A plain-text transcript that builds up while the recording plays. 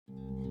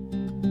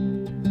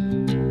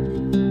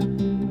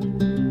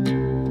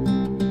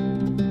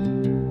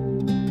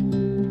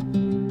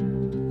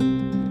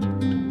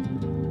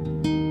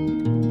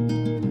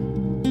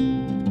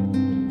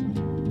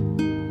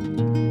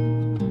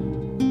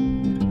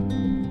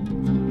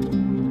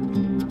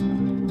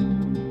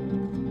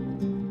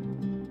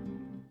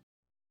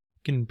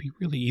It can be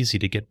really easy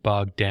to get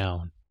bogged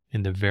down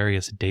in the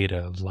various data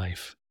of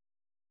life.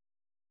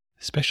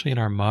 Especially in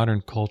our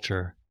modern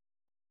culture,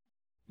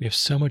 we have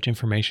so much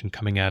information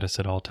coming at us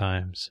at all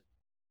times.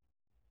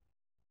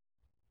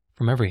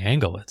 From every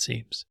angle, it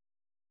seems.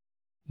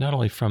 Not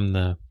only from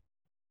the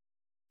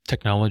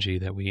technology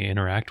that we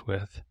interact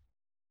with,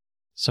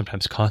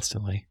 sometimes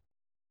constantly,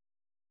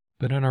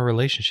 but in our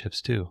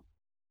relationships too.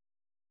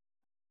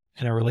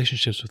 And our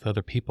relationships with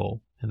other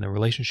people, and the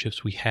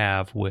relationships we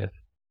have with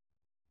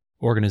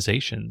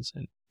organizations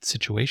and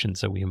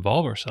situations that we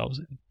involve ourselves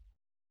in.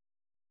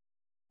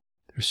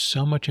 There's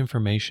so much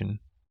information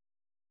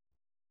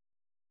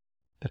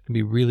that can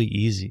be really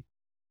easy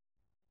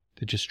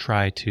to just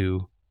try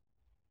to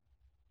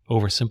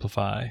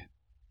oversimplify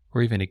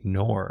or even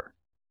ignore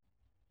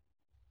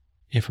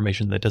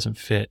information that doesn't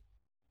fit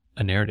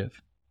a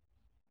narrative,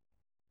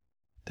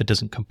 that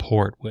doesn't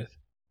comport with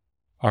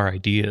our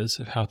ideas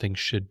of how things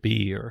should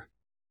be or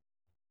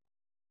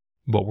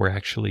what we're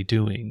actually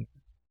doing,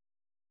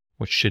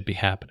 what should be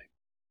happening.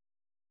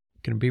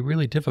 It can be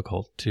really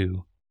difficult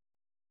to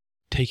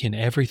take in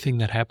everything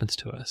that happens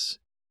to us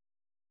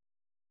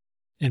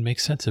and make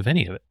sense of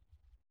any of it.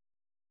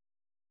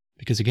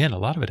 Because again, a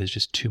lot of it is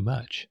just too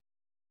much.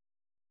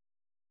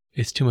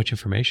 It's too much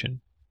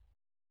information.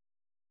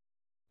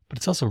 But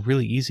it's also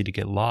really easy to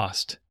get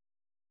lost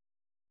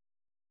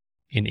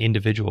in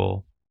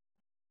individual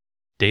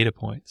data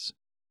points,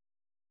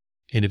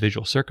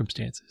 individual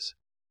circumstances,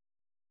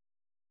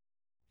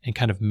 and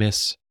kind of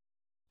miss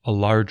a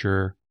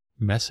larger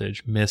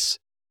message, miss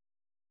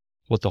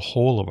what the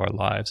whole of our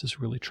lives is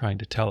really trying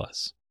to tell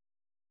us.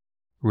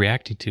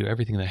 Reacting to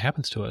everything that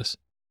happens to us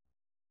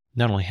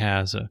not only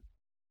has a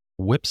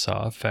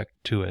whipsaw effect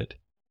to it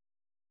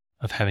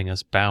of having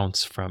us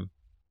bounce from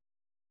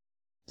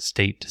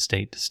state to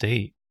state to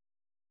state,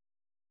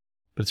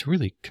 but it's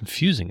really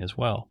confusing as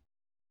well.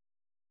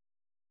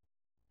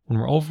 When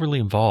we're overly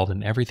involved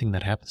in everything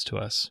that happens to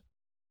us,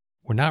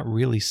 we're not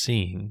really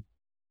seeing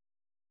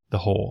the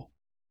whole.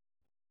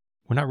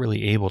 We're not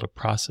really able to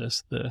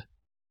process the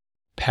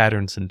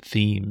patterns and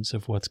themes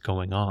of what's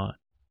going on.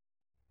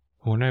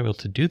 We're not able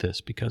to do this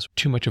because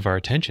too much of our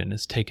attention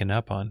is taken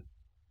up on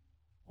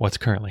what's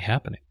currently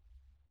happening.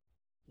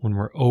 When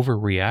we're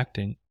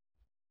overreacting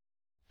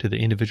to the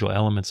individual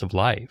elements of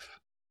life,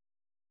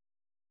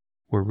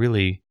 we're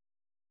really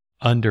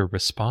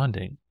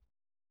under-responding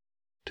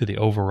to the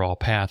overall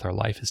path our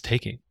life is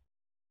taking.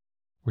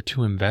 We're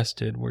too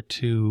invested, we're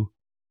too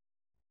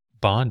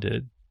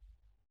bonded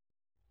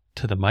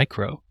to the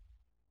micro,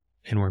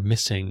 and we're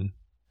missing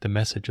the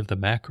message of the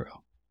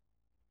macro.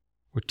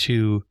 We're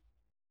too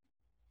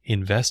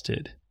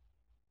invested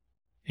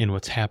in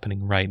what's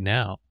happening right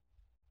now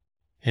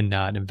and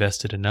not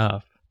invested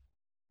enough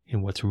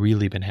in what's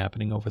really been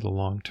happening over the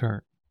long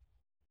term.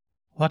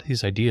 A lot of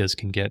these ideas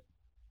can get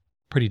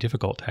pretty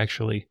difficult to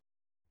actually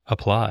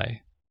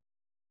apply.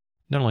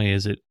 Not only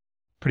is it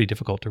pretty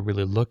difficult to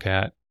really look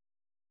at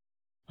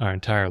our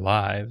entire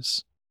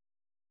lives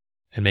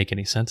and make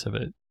any sense of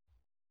it,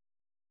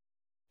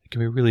 it can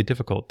be really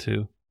difficult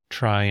to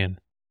try and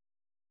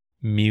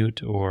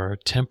mute or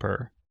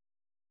temper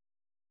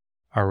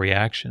our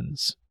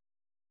reactions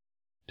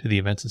to the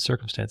events and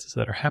circumstances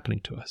that are happening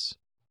to us.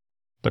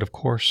 But of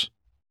course,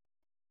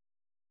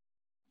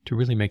 to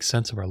really make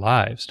sense of our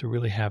lives, to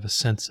really have a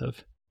sense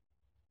of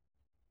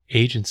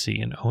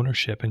agency and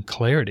ownership and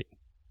clarity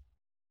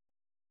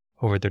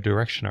over the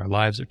direction our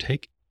lives are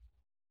taking,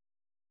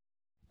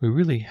 we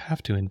really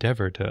have to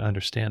endeavor to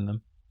understand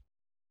them,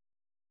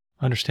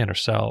 understand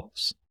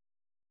ourselves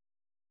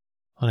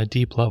on a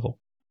deep level.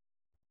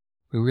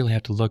 We really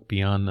have to look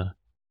beyond the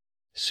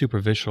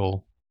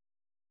superficial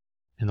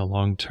and the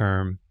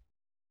long-term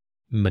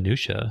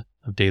minutia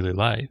of daily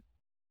life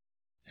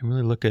and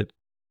really look at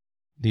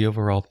the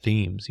overall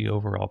themes, the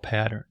overall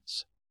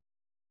patterns.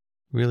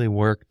 Really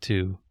work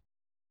to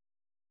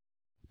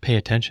pay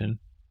attention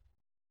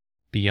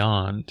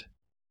beyond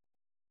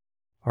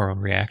our own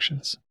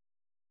reactions.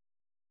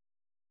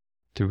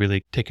 To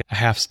really take a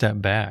half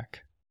step back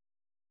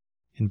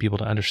and be able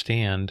to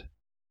understand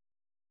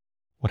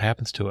what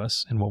happens to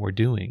us and what we're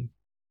doing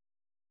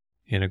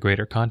in a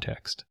greater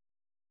context.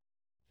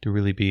 To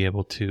really be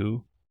able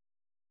to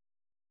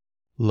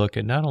look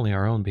at not only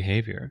our own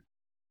behavior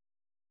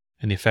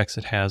and the effects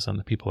it has on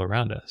the people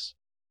around us,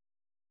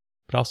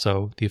 but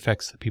also the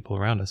effects the people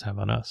around us have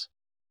on us.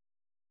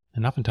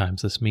 And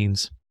oftentimes this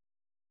means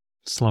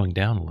slowing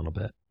down a little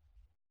bit.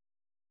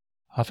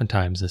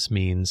 Oftentimes this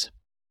means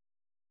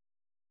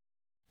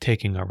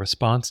taking our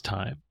response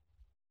time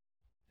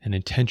and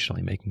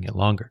intentionally making it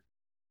longer.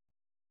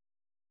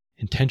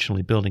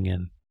 Intentionally building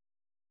in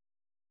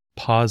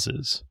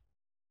pauses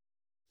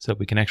so that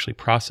we can actually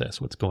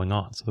process what's going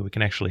on, so that we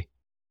can actually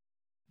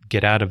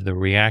get out of the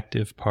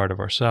reactive part of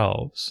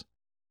ourselves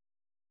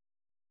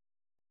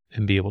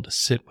and be able to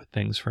sit with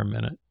things for a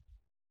minute,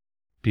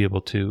 be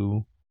able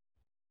to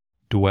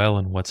dwell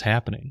in what's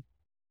happening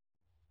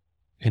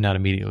and not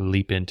immediately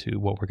leap into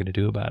what we're going to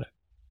do about it.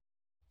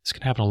 This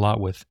can happen a lot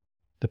with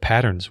the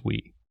patterns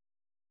we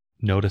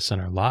notice in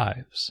our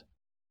lives.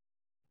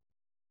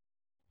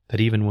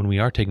 That even when we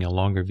are taking a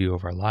longer view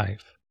of our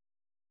life,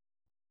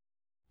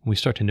 we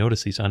start to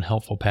notice these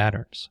unhelpful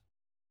patterns,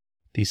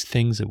 these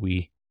things that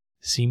we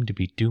seem to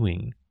be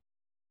doing,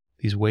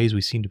 these ways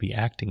we seem to be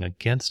acting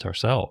against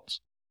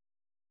ourselves,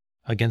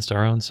 against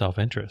our own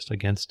self-interest,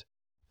 against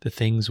the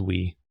things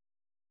we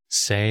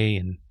say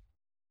and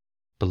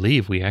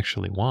believe we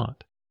actually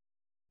want.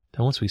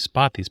 Then once we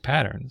spot these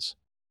patterns,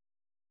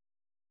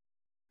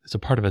 there's a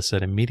part of us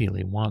that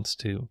immediately wants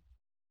to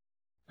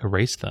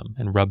erase them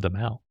and rub them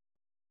out.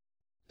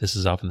 This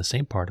is often the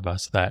same part of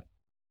us that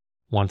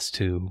wants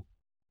to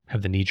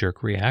have the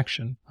knee-jerk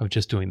reaction of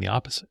just doing the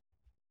opposite.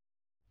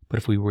 But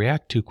if we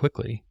react too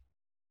quickly,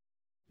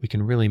 we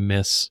can really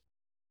miss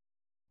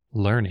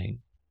learning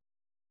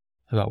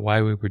about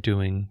why we were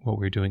doing what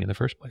we were doing in the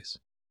first place.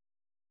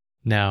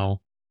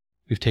 Now,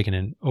 we've taken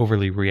an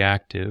overly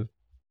reactive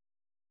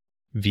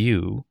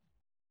view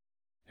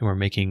and we're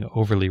making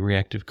overly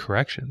reactive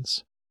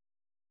corrections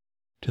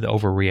to the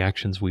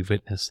overreactions we've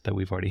witnessed that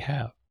we've already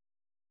have.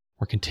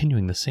 We're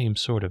continuing the same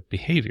sort of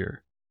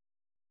behavior,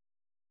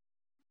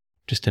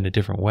 just in a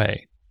different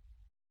way.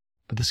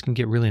 But this can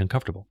get really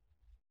uncomfortable.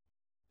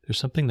 There's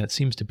something that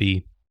seems to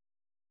be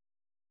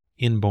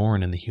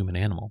inborn in the human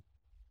animal.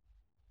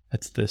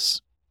 That's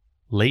this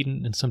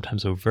latent and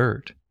sometimes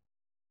overt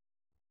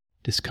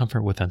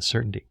discomfort with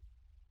uncertainty.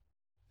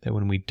 That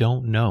when we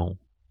don't know,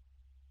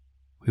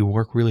 we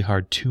work really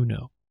hard to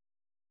know.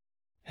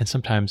 And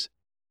sometimes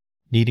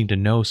needing to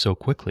know so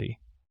quickly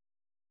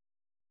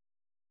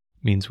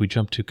means we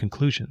jump to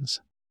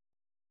conclusions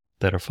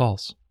that are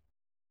false.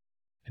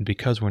 And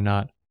because we're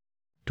not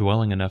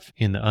dwelling enough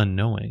in the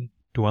unknowing,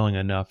 dwelling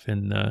enough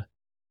in the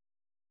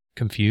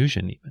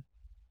confusion even,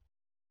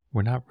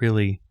 we're not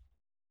really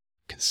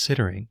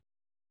considering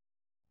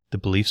the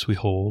beliefs we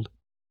hold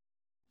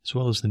as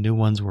well as the new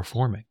ones we're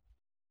forming.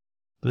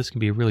 But this can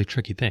be a really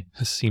tricky thing.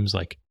 This seems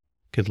like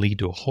it could lead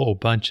to a whole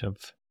bunch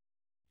of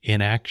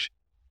inaction,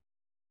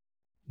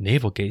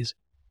 navel gazing.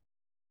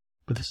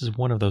 But this is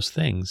one of those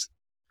things,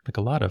 like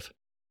a lot of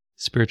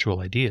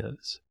spiritual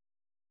ideas,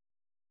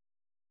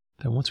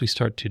 that once we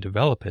start to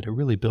develop it, it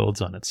really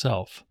builds on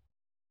itself.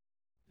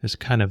 There's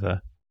kind of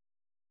a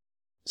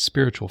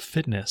spiritual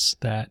fitness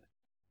that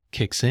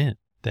kicks in,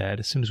 that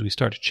as soon as we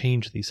start to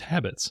change these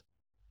habits,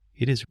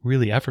 it is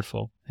really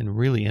effortful and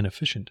really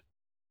inefficient.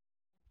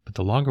 But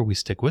the longer we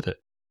stick with it,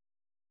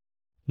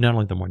 not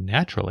only the more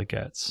natural it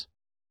gets,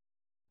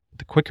 but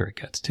the quicker it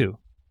gets too.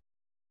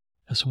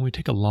 And so when we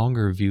take a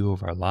longer view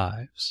of our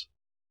lives,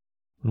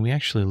 when we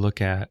actually look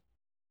at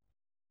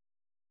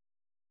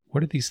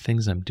what are these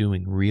things I'm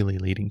doing really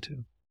leading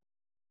to?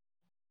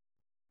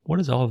 What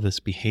is all of this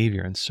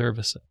behavior in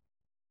service of?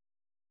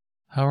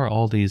 How are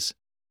all these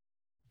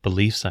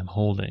beliefs I'm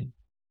holding,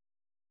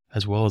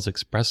 as well as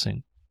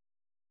expressing,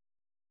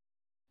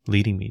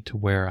 leading me to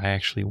where I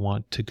actually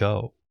want to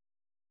go,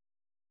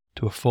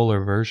 to a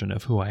fuller version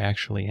of who I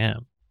actually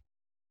am?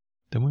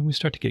 Then when we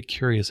start to get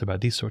curious about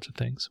these sorts of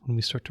things, when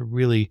we start to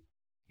really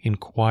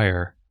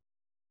inquire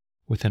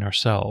within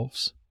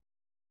ourselves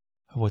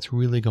of what's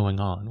really going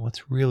on,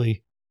 what's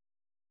really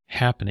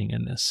happening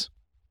in this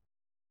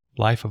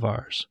life of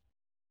ours,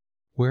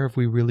 where have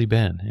we really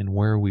been and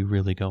where are we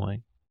really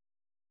going?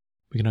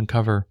 We can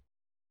uncover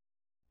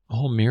a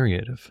whole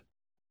myriad of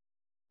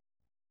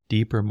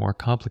deeper, more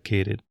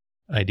complicated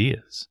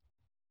ideas.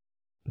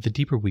 But the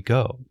deeper we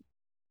go,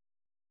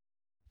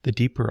 the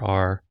deeper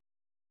our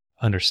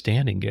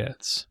understanding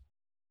gets,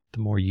 the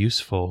more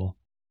useful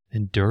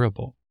and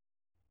durable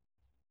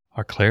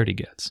our clarity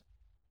gets.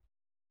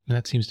 And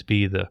that seems to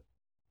be the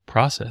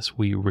process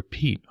we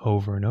repeat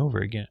over and over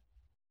again.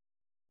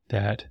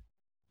 That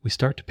we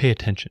start to pay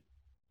attention.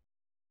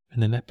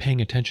 And then that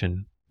paying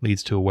attention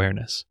leads to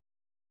awareness.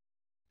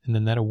 And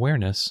then that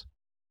awareness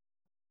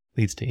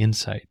leads to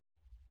insight.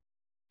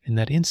 And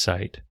that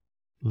insight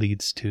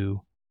leads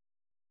to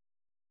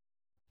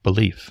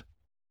belief.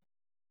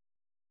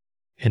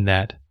 And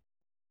that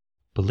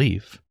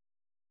belief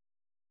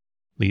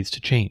leads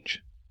to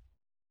change.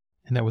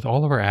 And that with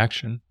all of our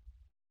action,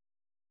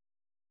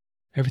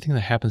 everything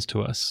that happens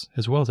to us,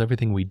 as well as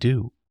everything we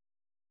do,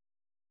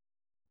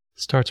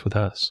 starts with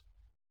us.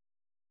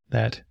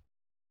 That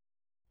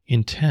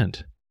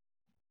intent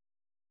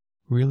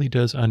really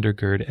does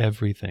undergird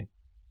everything,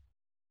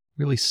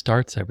 really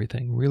starts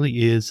everything,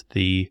 really is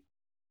the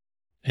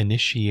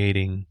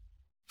initiating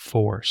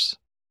force,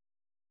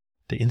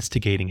 the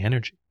instigating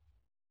energy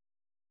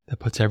that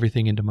puts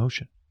everything into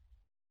motion.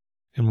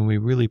 And when we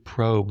really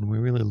probe, when we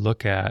really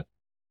look at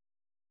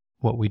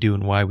what we do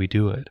and why we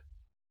do it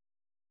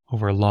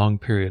over a long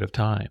period of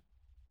time,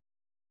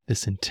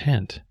 this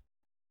intent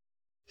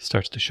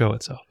starts to show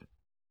itself.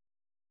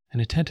 And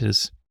intent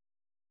is,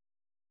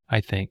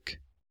 I think,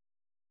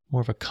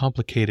 more of a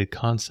complicated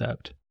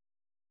concept,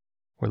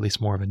 or at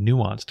least more of a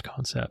nuanced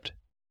concept.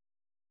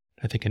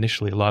 I think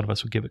initially a lot of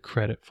us would give it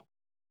credit for,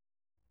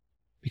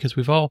 because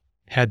we've all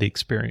had the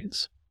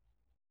experience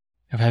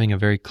of having a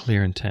very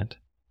clear intent.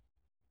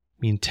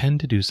 We intend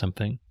to do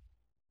something,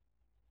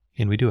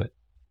 and we do it.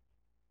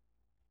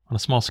 On a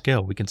small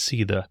scale, we can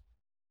see the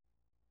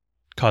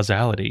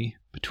causality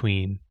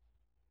between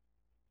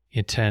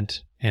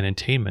intent and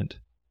attainment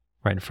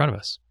right in front of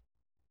us.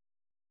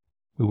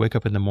 We wake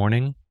up in the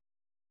morning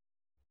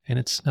and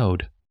it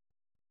snowed.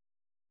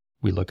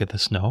 We look at the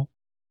snow.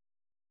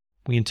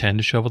 We intend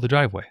to shovel the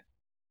driveway.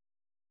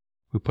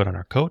 We put on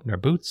our coat and our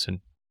boots and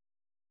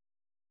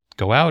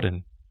go out,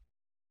 and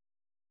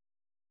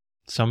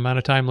some amount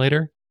of time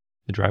later,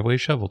 the driveway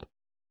is shoveled.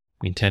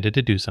 We intended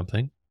to do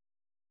something,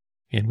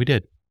 and we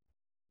did.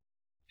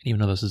 And even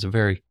though this is a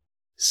very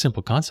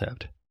simple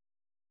concept,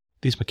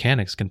 these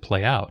mechanics can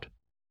play out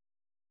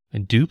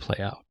and do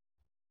play out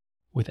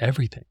with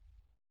everything.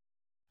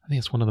 I think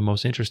it's one of the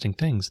most interesting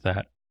things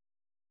that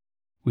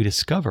we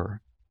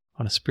discover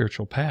on a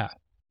spiritual path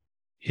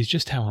is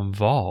just how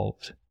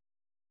involved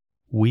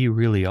we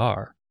really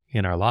are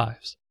in our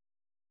lives.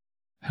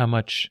 How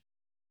much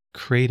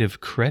creative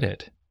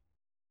credit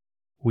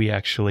we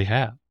actually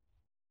have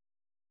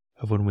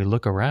of when we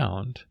look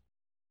around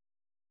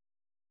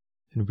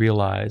and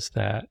realize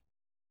that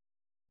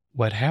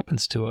what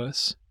happens to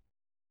us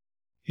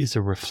is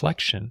a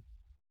reflection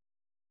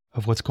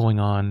of what's going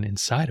on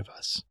inside of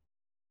us.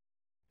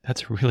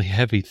 That's a really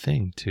heavy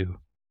thing to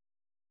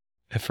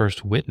at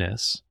first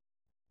witness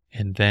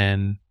and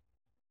then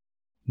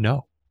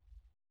know.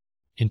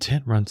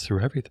 Intent runs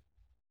through everything.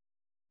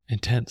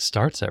 Intent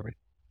starts everything.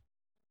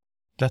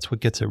 That's what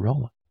gets it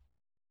rolling.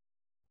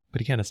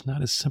 But again, it's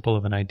not as simple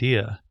of an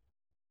idea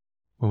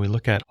when we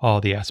look at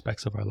all the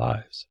aspects of our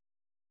lives.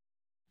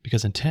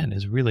 Because intent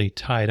is really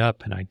tied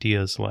up in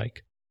ideas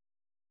like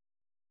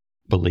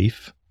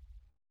belief,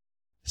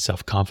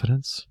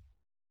 self-confidence,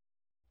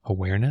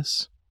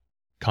 awareness,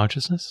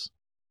 consciousness.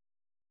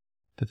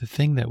 That the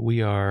thing that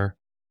we are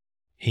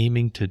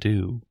aiming to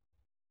do,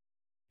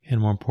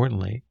 and more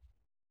importantly,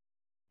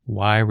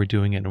 why we're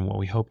doing it and what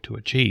we hope to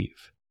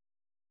achieve,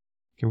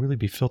 can really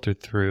be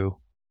filtered through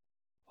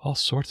all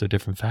sorts of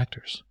different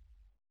factors.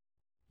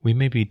 We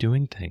may be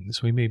doing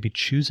things, we may be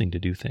choosing to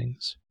do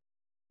things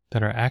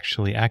that are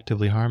actually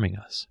actively harming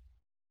us.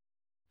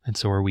 And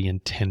so are we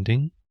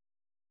intending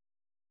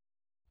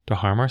to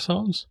harm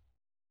ourselves?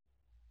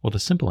 Well, the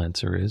simple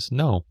answer is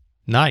no,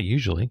 not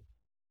usually.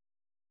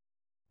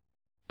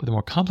 But the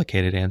more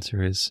complicated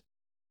answer is,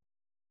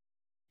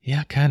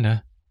 yeah,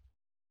 kinda.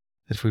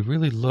 That if we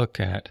really look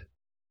at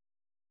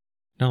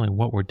not only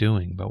what we're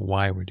doing, but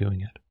why we're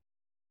doing it,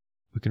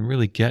 we can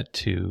really get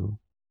to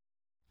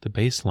the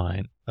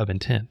baseline of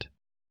intent.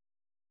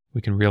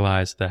 We can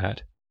realize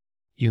that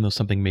even though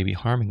something may be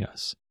harming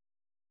us,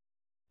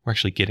 we're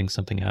actually getting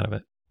something out of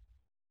it.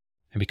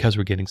 And because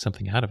we're getting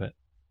something out of it,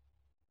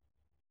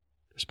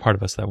 there's part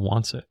of us that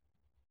wants it.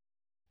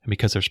 And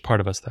because there's part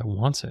of us that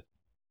wants it,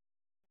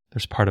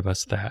 there's part of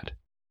us that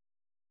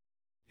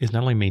is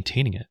not only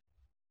maintaining it,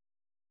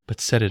 but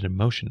set it in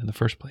motion in the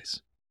first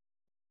place.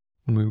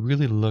 When we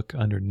really look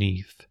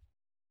underneath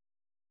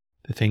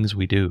the things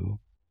we do,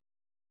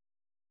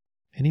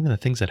 and even the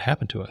things that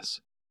happen to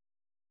us,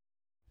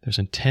 there's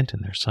intent in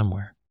there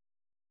somewhere.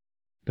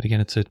 But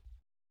again, it's a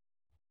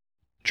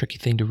tricky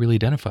thing to really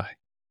identify.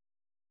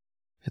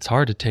 It's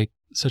hard to take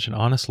such an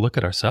honest look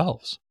at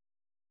ourselves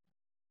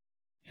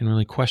and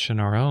really question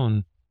our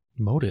own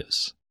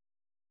motives,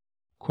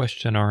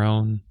 question our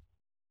own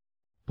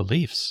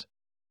beliefs,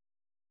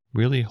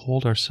 really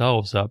hold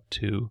ourselves up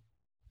to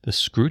the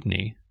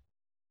scrutiny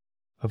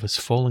of as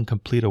full and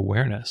complete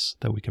awareness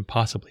that we can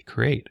possibly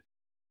create.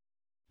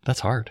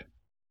 That's hard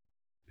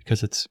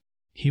because it's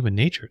human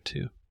nature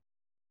to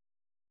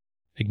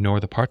ignore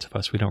the parts of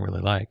us we don't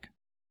really like,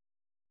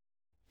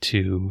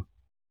 to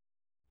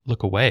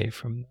look away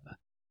from the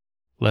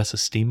less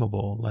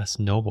esteemable, less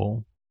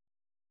noble,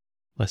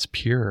 less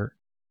pure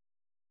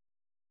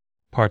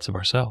parts of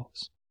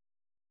ourselves.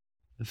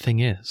 The thing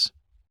is,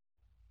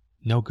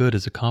 no good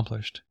is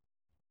accomplished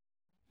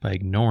by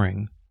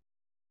ignoring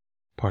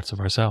parts of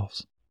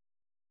ourselves,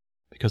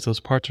 because those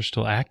parts are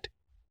still acting,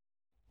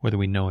 whether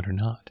we know it or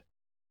not.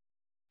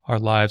 Our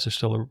lives are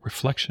still a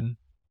reflection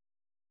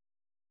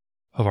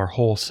of our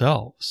whole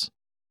selves,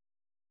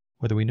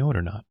 whether we know it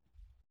or not.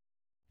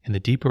 And the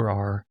deeper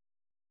our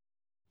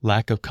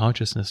lack of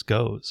consciousness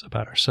goes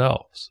about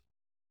ourselves,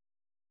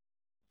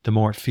 the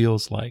more it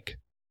feels like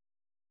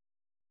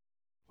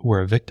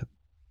we're a victim,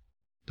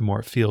 the more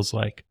it feels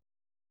like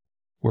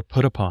we're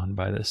put upon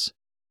by this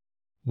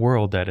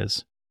world that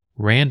is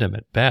random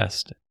at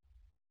best,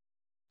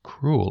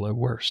 cruel at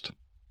worst.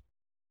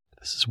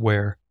 This is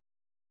where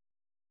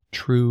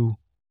true,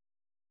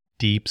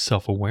 deep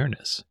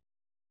self-awareness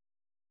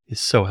is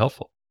so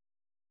helpful.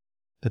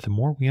 That the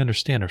more we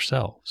understand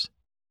ourselves,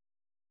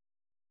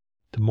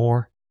 the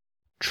more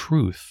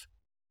truth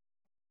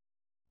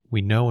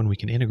we know and we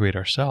can integrate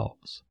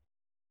ourselves,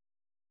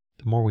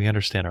 the more we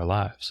understand our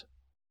lives,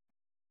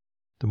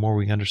 the more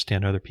we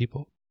understand other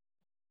people,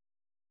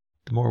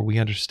 the more we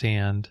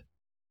understand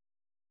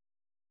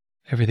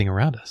everything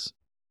around us.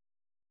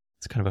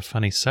 It's kind of a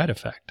funny side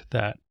effect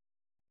that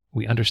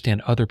we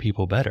understand other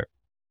people better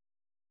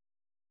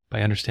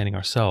by understanding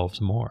ourselves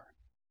more.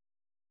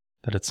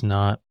 That it's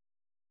not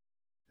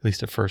at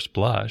least at first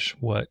blush,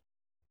 what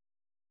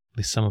at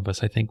least some of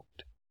us, I think,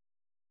 would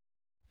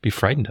be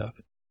frightened of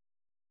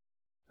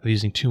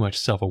using too much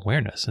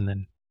self-awareness and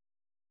then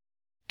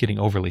getting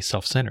overly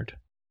self-centered.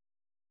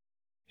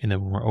 And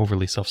then when we're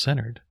overly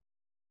self-centered,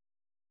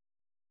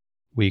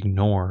 we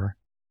ignore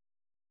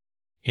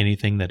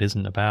anything that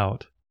isn't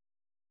about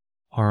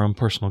our own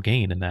personal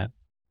gain in that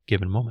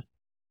given moment.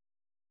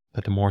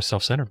 That the more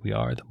self-centered we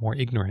are, the more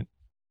ignorant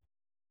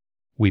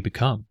we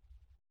become.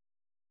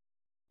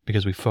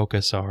 Because we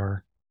focus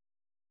our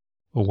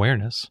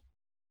awareness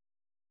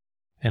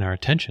and our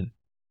attention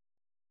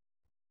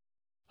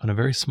on a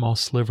very small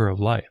sliver of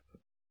life.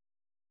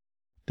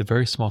 The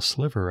very small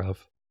sliver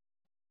of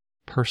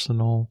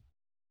personal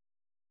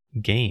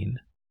gain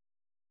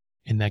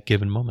in that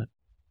given moment.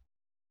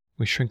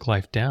 We shrink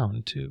life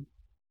down to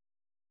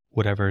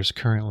whatever is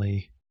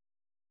currently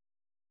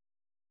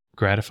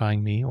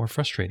gratifying me or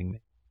frustrating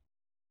me.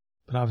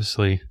 But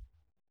obviously,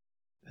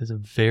 there's a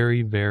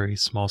very, very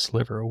small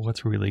sliver of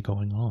what's really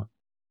going on.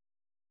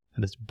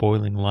 And it's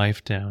boiling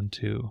life down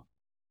to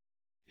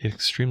an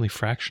extremely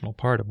fractional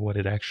part of what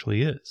it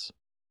actually is.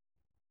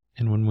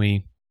 And when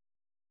we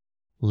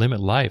limit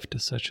life to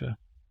such a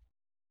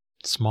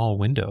small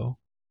window,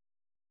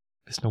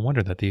 it's no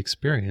wonder that the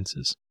experience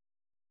is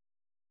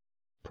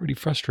pretty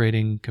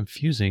frustrating,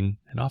 confusing,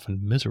 and often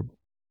miserable.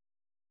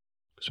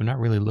 Because we're not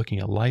really looking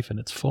at life in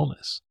its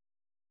fullness.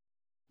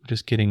 We're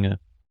just getting a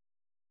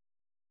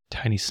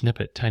tiny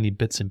snippet, tiny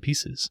bits and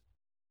pieces,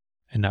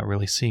 and not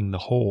really seeing the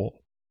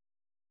whole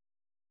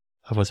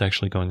of what's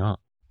actually going on.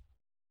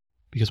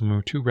 Because when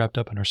we're too wrapped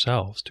up in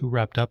ourselves, too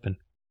wrapped up in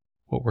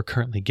what we're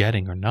currently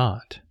getting or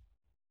not,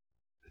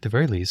 at the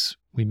very least,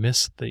 we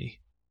miss the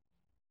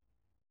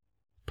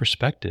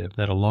perspective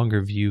that a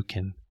longer view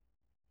can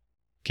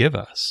give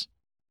us.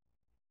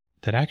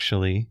 That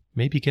actually,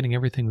 maybe getting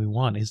everything we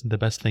want isn't the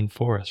best thing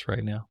for us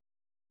right now.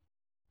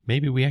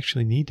 Maybe we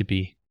actually need to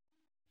be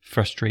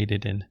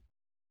frustrated and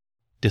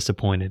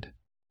disappointed.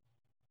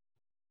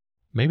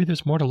 Maybe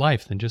there's more to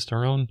life than just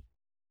our own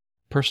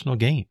personal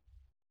gain.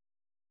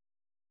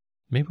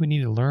 Maybe we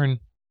need to learn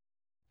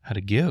how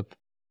to give.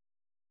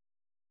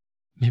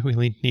 Maybe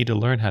we need to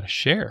learn how to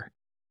share.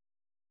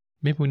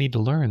 Maybe we need to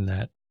learn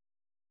that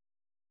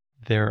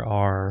there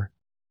are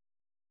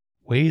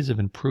ways of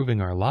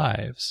improving our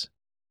lives,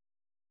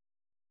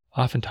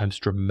 oftentimes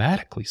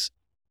dramatically,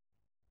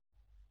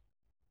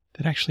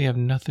 that actually have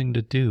nothing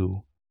to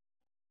do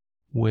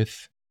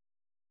with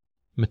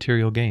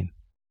material gain,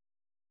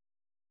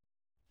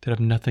 that have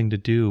nothing to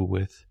do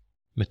with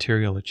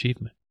material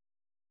achievement,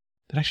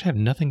 that actually have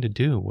nothing to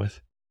do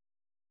with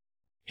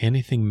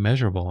anything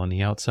measurable on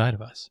the outside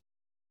of us.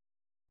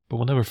 But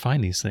we'll never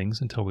find these things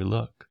until we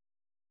look.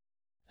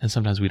 And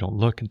sometimes we don't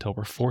look until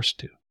we're forced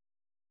to.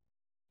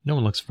 No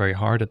one looks very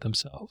hard at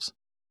themselves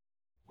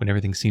when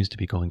everything seems to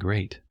be going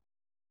great.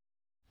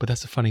 But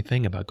that's the funny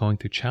thing about going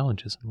through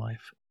challenges in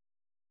life.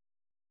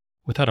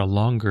 Without a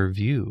longer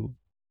view,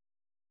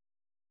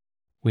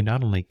 we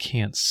not only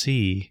can't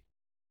see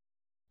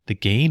the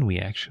gain we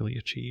actually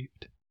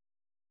achieved,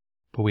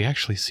 but we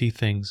actually see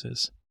things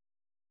as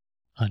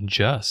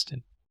unjust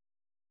and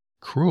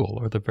cruel,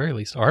 or at the very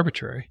least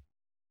arbitrary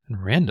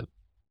and random.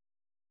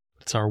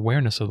 It's our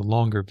awareness of the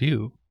longer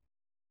view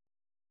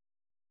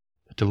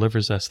that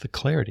delivers us the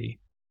clarity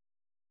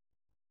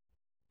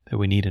that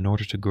we need in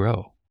order to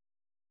grow.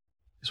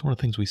 It's one of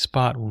the things we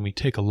spot when we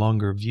take a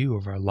longer view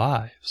of our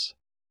lives,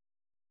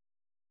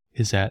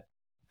 is that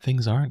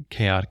things aren't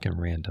chaotic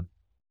and random.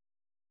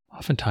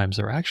 Oftentimes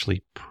they're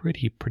actually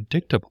pretty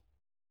predictable.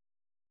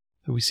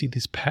 That we see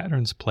these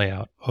patterns play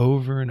out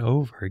over and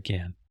over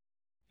again.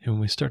 And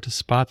when we start to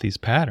spot these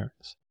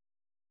patterns,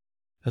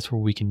 that's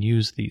where we can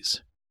use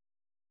these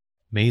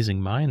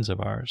amazing minds of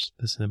ours,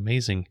 this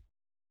amazing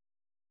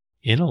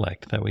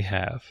intellect that we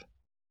have,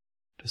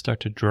 to start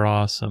to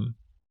draw some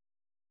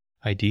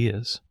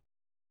ideas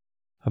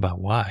about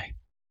why.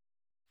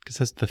 Because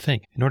that's the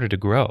thing. In order to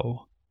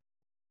grow,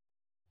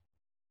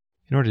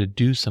 in order to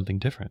do something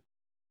different,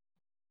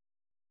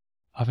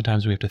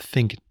 oftentimes we have to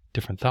think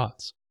different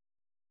thoughts.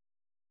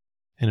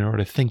 And in order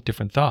to think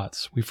different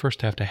thoughts, we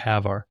first have to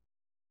have our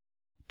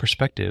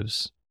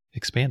perspectives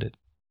expanded.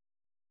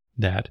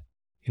 That,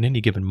 in any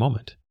given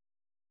moment,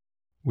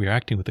 we are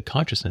acting with the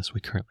consciousness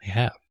we currently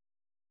have.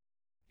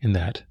 In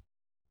that,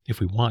 if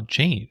we want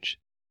change,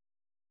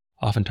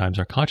 oftentimes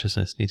our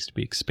consciousness needs to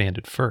be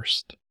expanded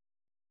first.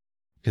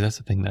 Because that's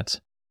the thing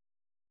that's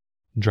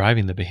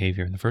driving the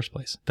behavior in the first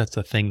place. That's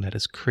the thing that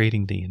is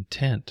creating the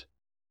intent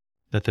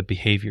that the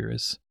behavior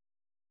is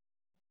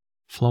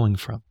flowing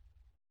from.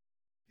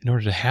 In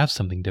order to have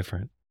something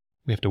different,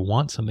 we have to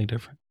want something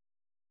different.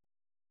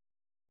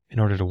 In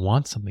order to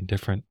want something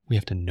different, we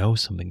have to know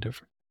something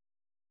different.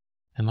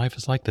 And life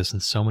is like this in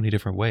so many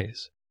different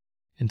ways.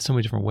 In so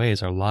many different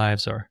ways, our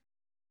lives are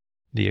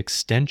the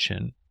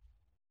extension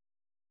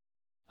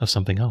of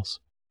something else.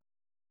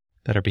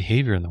 That our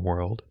behavior in the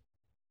world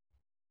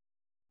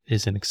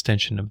is an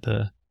extension of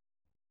the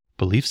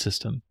belief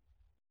system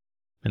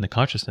and the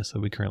consciousness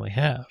that we currently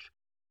have.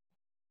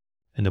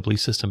 And the belief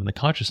system and the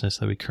consciousness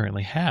that we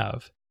currently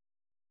have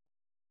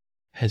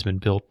has been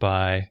built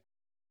by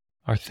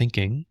our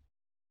thinking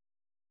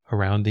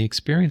around the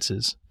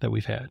experiences that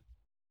we've had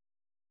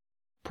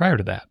prior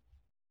to that.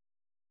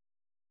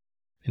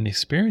 And the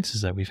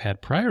experiences that we've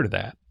had prior to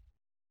that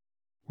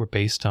were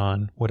based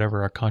on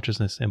whatever our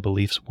consciousness and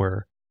beliefs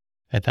were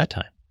at that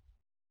time.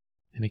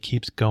 And it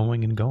keeps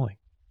going and going.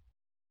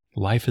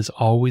 Life is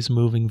always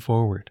moving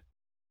forward.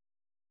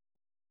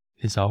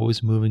 It's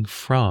always moving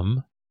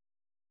from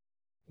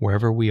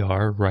wherever we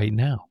are right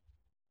now.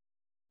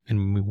 And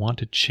when we want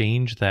to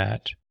change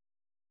that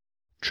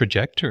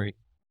trajectory,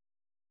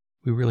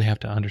 we really have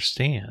to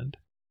understand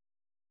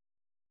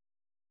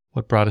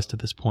what brought us to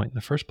this point in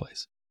the first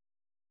place.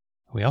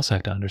 We also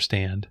have to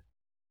understand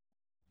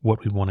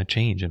what we want to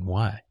change and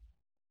why.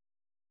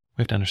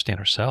 We have to understand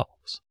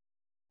ourselves.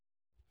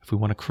 If we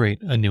want to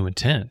create a new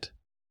intent,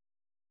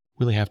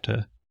 we really have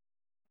to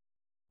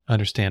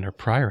understand our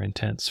prior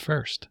intents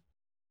first.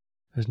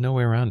 There's no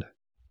way around it.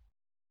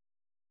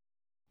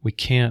 We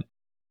can't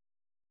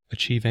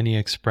achieve any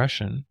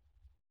expression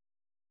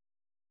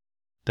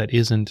that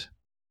isn't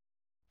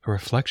a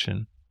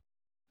reflection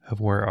of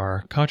where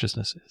our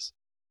consciousness is.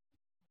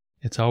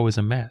 It's always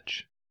a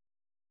match.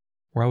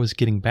 We're always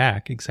getting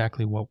back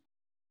exactly what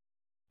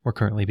we're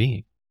currently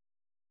being.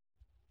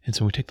 And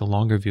so when we take the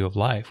longer view of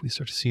life, we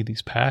start to see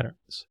these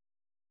patterns.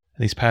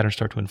 And these patterns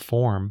start to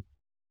inform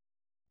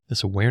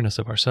this awareness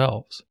of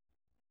ourselves,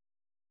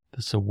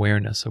 this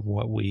awareness of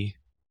what we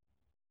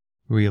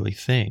really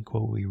think,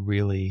 what we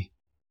really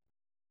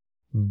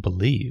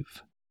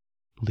believe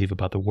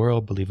about the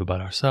world, believe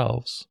about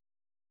ourselves.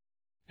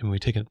 And when we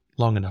take a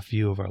long enough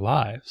view of our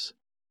lives,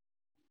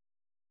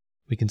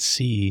 we can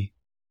see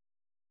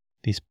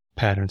these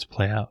patterns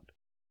play out.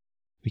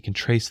 We can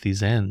trace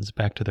these ends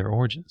back to their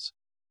origins.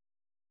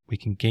 We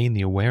can gain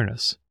the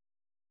awareness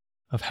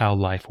of how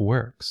life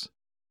works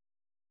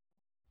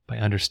by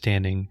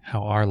understanding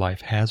how our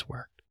life has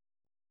worked,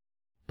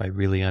 by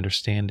really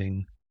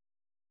understanding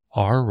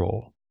our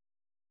role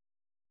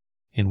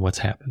in what's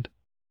happened,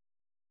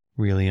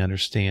 really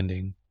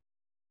understanding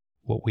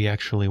what we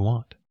actually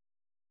want,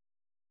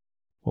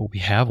 what we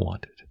have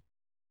wanted,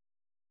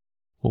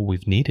 what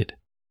we've needed.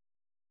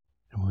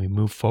 And when we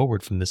move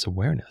forward from this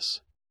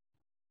awareness,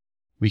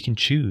 we can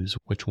choose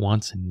which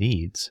wants and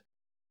needs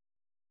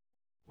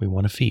we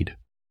want to feed,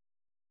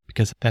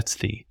 because that's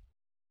the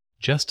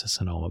justice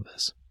in all of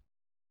this.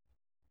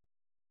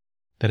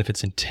 That if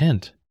it's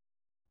intent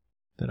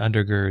that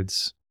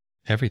undergirds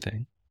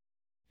everything,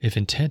 if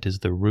intent is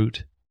the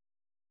root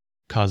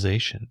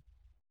causation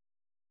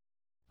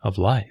of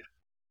life,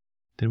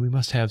 then we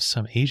must have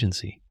some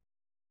agency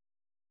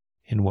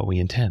in what we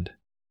intend.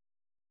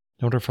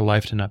 In order for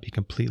life to not be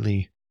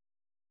completely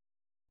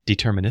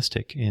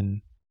deterministic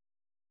and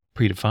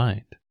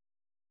predefined,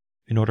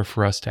 in order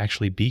for us to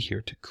actually be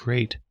here to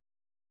create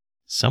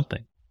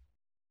something,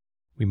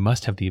 we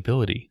must have the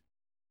ability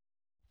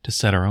to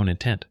set our own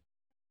intent.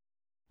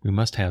 We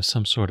must have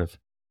some sort of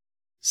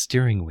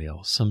steering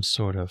wheel, some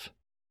sort of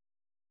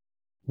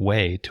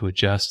way to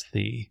adjust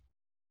the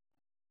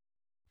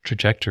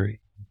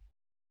trajectory,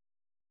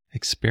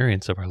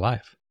 experience of our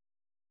life.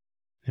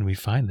 And we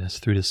find this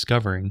through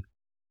discovering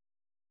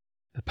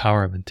the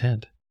power of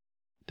intent,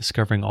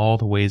 discovering all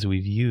the ways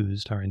we've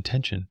used our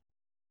intention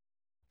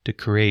to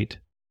create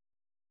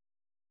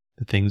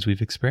the things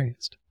we've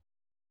experienced.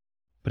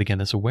 But again,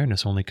 this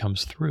awareness only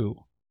comes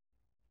through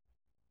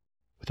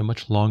with a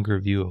much longer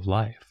view of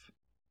life.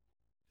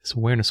 This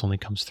awareness only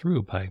comes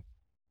through by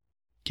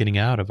getting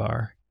out of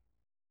our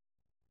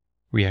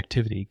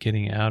reactivity,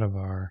 getting out of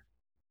our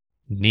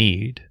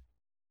need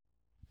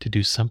to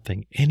do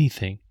something,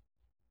 anything,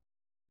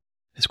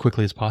 as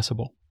quickly as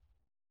possible.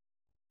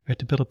 We have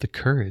to build up the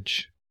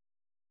courage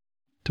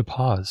to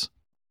pause.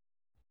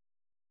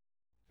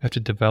 We have to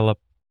develop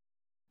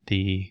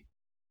the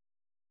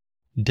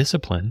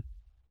discipline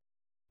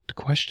to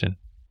question.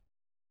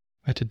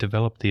 We have to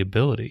develop the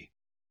ability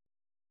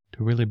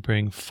to really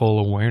bring full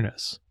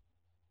awareness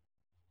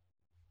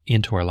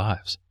into our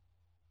lives,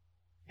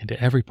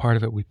 into every part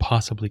of it we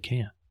possibly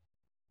can,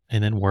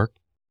 and then work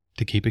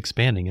to keep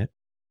expanding it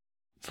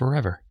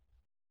forever.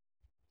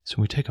 So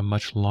when we take a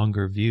much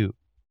longer view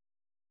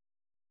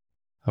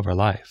of our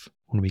life,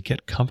 when we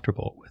get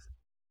comfortable with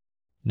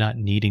not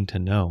needing to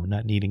know,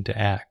 not needing to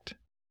act,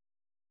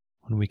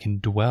 when we can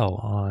dwell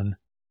on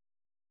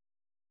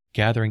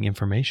gathering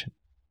information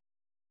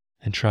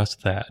and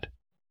trust that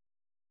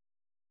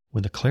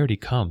when the clarity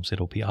comes,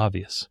 it'll be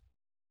obvious.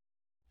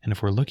 And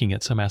if we're looking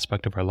at some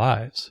aspect of our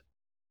lives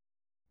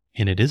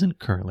and it isn't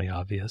currently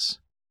obvious,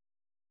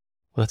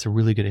 well, that's a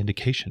really good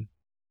indication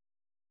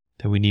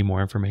that we need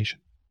more information,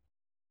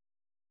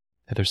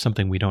 that there's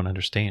something we don't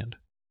understand,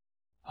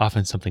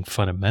 often something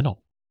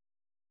fundamental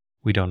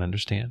we don't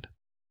understand,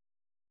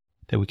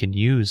 that we can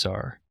use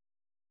our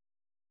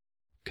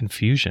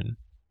confusion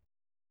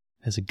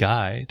as a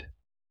guide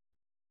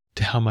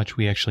to how much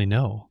we actually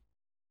know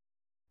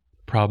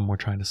the problem we're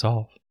trying to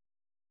solve,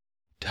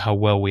 to how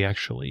well we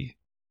actually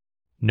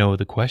know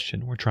the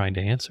question we're trying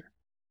to answer.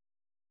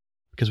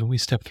 Because when we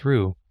step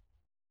through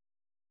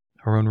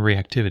our own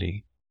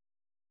reactivity,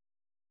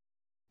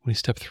 when we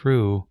step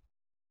through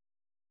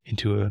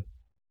into a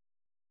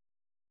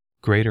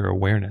greater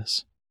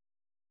awareness,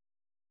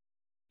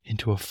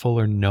 into a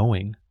fuller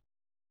knowing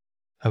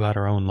about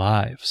our own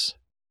lives,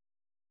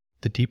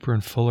 the deeper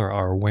and fuller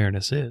our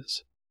awareness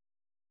is,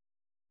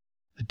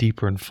 the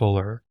deeper and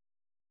fuller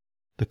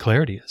the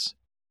clarity is.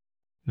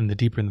 And the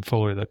deeper and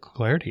fuller the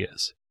clarity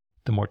is,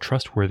 the more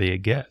trustworthy it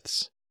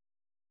gets.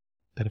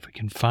 That if we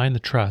can find the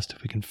trust,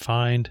 if we can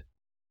find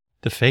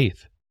the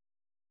faith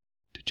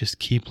to just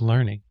keep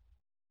learning,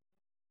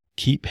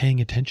 keep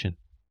paying attention,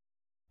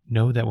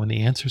 know that when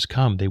the answers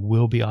come, they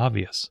will be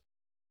obvious.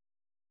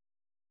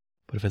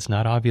 But if it's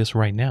not obvious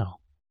right now,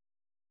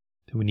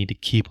 then we need to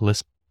keep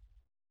listening,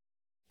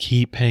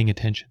 keep paying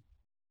attention,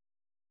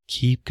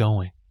 keep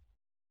going,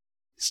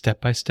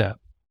 step by step,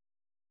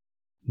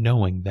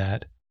 knowing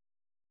that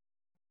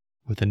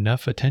with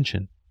enough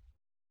attention,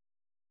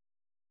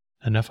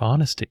 enough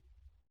honesty,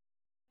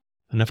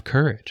 enough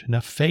courage,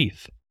 enough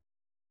faith,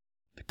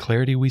 the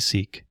clarity we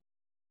seek,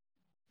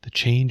 the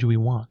change we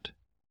want,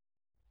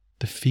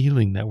 the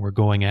feeling that we're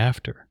going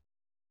after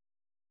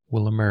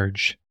will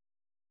emerge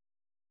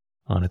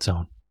on its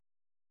own.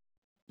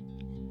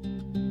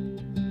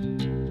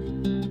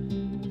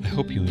 I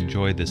hope you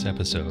enjoyed this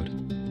episode.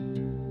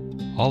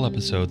 All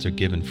episodes are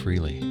given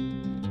freely.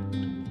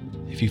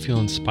 If you feel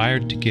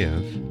inspired to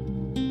give,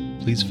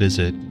 please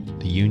visit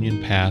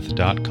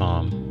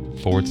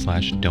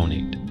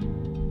theunionpath.com/donate.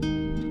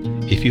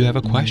 If you have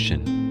a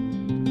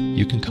question,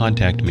 you can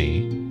contact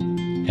me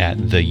at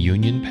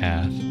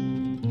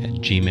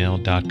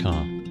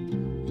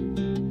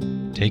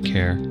theunionpath@gmail.com. Take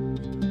care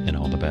and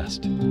all the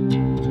best.